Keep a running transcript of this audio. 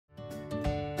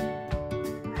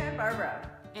Barbara.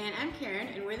 And I'm Karen,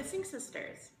 and we're the Sync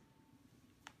Sisters.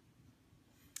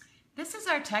 This is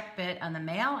our tech bit on the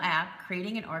Mail app,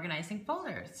 creating and organizing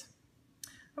folders.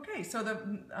 Okay, so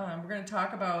we're going to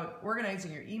talk about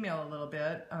organizing your email a little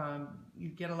bit. You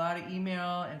get a lot of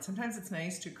email, and sometimes it's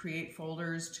nice to create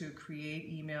folders to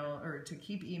create email or to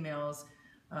keep emails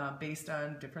based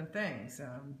on different things.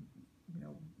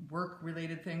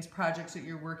 Work-related things, projects that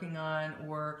you're working on,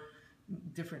 or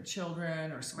different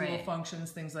children or school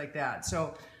functions, things like that.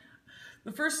 So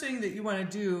the first thing that you want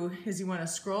to do is you want to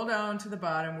scroll down to the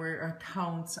bottom where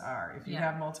accounts are, if you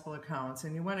have multiple accounts,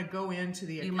 and you want to go into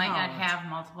the account. You might not have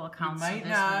multiple accounts, you might so this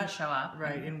not wouldn't show up.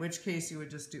 Right, in which case you would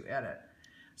just do edit.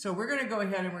 So we're going to go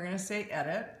ahead and we're going to say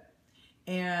edit.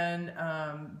 And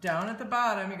down at the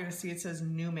bottom, you're going to see it says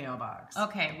new mailbox.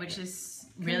 Okay, which is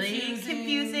really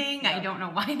confusing. Yeah. I don't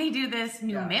know why they do this.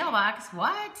 New mailbox,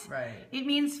 what? Right. It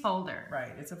means folder.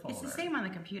 Right, it's a folder. It's the same on the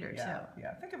computer, too.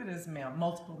 Yeah, think of it as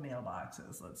multiple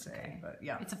mailboxes, let's say. Okay. But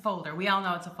yeah. It's a folder. We all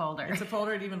know it's a folder. It's a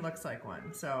folder. It even looks like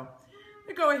one. So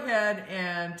I go ahead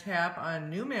and tap on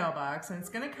new mailbox, and it's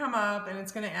going to come up, and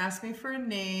it's going to ask me for a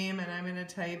name, and I'm going to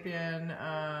type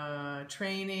in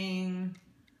training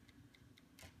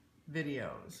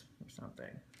videos or something.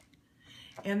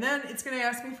 And then it's going to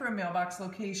ask me for a mailbox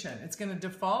location. It's going to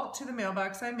default to the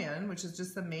mailbox I'm in, which is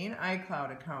just the main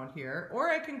iCloud account here. Or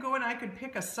I can go and I could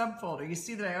pick a subfolder. You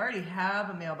see that I already have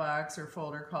a mailbox or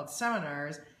folder called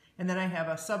seminars, and then I have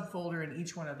a subfolder in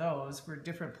each one of those for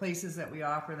different places that we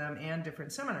offer them and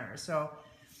different seminars. So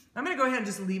I'm going to go ahead and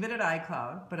just leave it at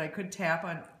iCloud, but I could tap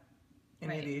on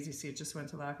any of these. You see it just went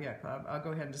to Lafayette Club. I'll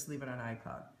go ahead and just leave it on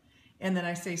iCloud. And then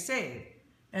I say save.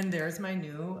 And there's my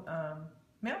new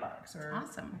mailbox or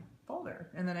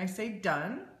folder. And then I say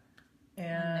done,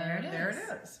 and there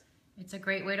it is. It's a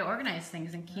great way to organize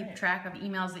things and keep track of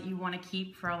emails that you want to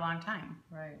keep for a long time.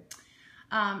 Right.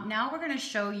 Now we're going to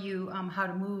show you how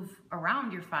to move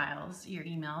around your files, your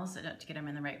emails, to get them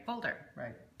in the right folder.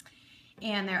 Right.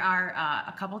 And there are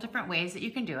a couple different ways that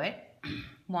you can do it.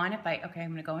 One, I'm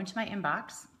going to go into my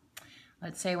inbox.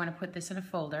 Let's say I want to put this in a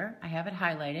folder. I have it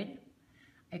highlighted.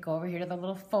 I go over here to the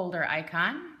little folder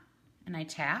icon, and I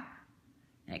tap,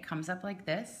 and it comes up like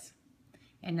this.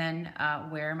 And then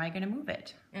where am I going to move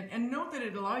it? And note that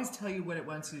it'll always tell you what it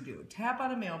wants you to do. Tap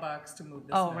on a mailbox to move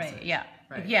this message. Right, yeah.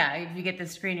 Right. Yeah, if you get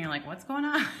this screen, you're like, what's going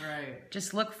on? Right.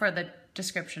 Just look for the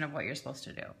description of what you're supposed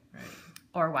to do. Right.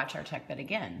 Or watch our tech bit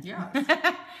again.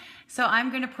 Yeah. So I'm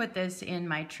going to put this in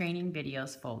my training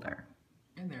videos folder.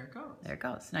 And there it goes. There it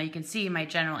goes. Now you can see my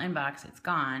general inbox, it's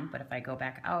gone, but if I go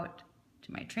back out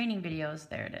to my training videos,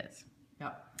 there it is.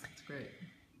 Yep, that's great.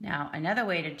 Now, another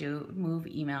way to move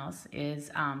emails is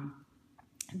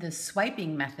the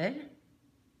swiping method.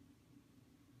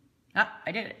 Oh,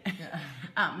 I did it.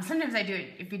 Yeah. Sometimes I do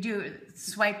it, if you do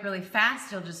swipe really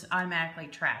fast, it'll just automatically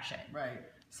trash it. Right.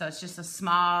 So it's just a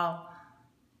small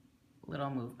little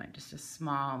movement, just a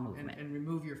small movement. And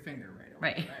remove your finger right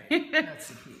away. Right. That's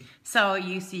the key. So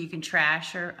you see you can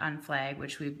trash or unflag,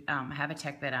 which we have a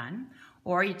tech bit on,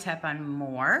 or you tap on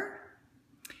more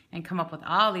and come up with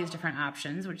all these different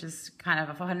options, which is kind of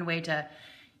a fun way to,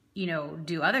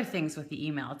 do other things with the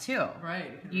email too.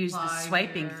 Right. Use the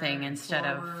swiping thing instead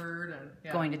of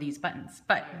going to these buttons.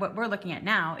 But what we're looking at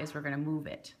now is we're going to move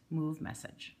it, move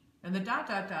message. And the ...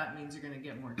 means you're going to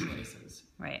get more choices.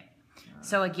 Right.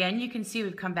 So again, you can see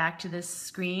we've come back to this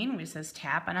screen which says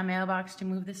tap on a mailbox to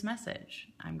move this message.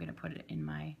 I'm going to put it in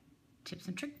my tips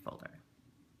and trick folder.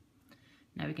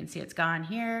 Now we can see it's gone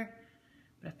here,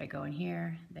 but if I go in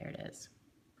here, there it is.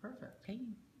 Perfect. Okay.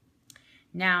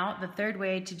 Now, the third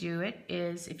way to do it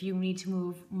is if you need to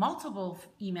move multiple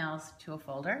emails to a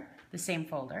folder, the same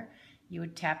folder, you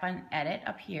would tap on edit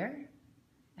up here,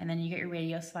 and then you get your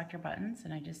radio selector buttons,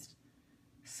 and I just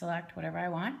select whatever I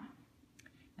want.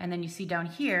 And then you see down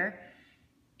here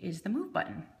is the move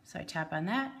button. So I tap on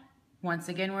that. Once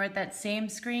again, we're at that same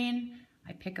screen.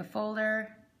 I pick a folder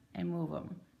and move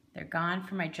them. They're gone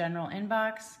from my general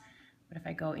inbox, but if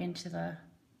I go into the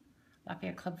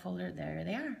Lafayette Club folder, there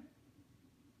they are.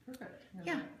 Perfect.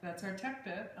 And that's our tech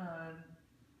bit on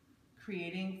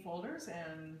creating folders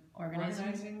and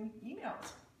organizing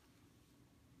emails.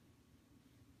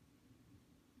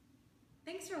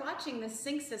 Thanks for watching the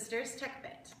Sync Sisters Tech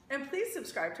Bit. And please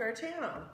subscribe to our channel.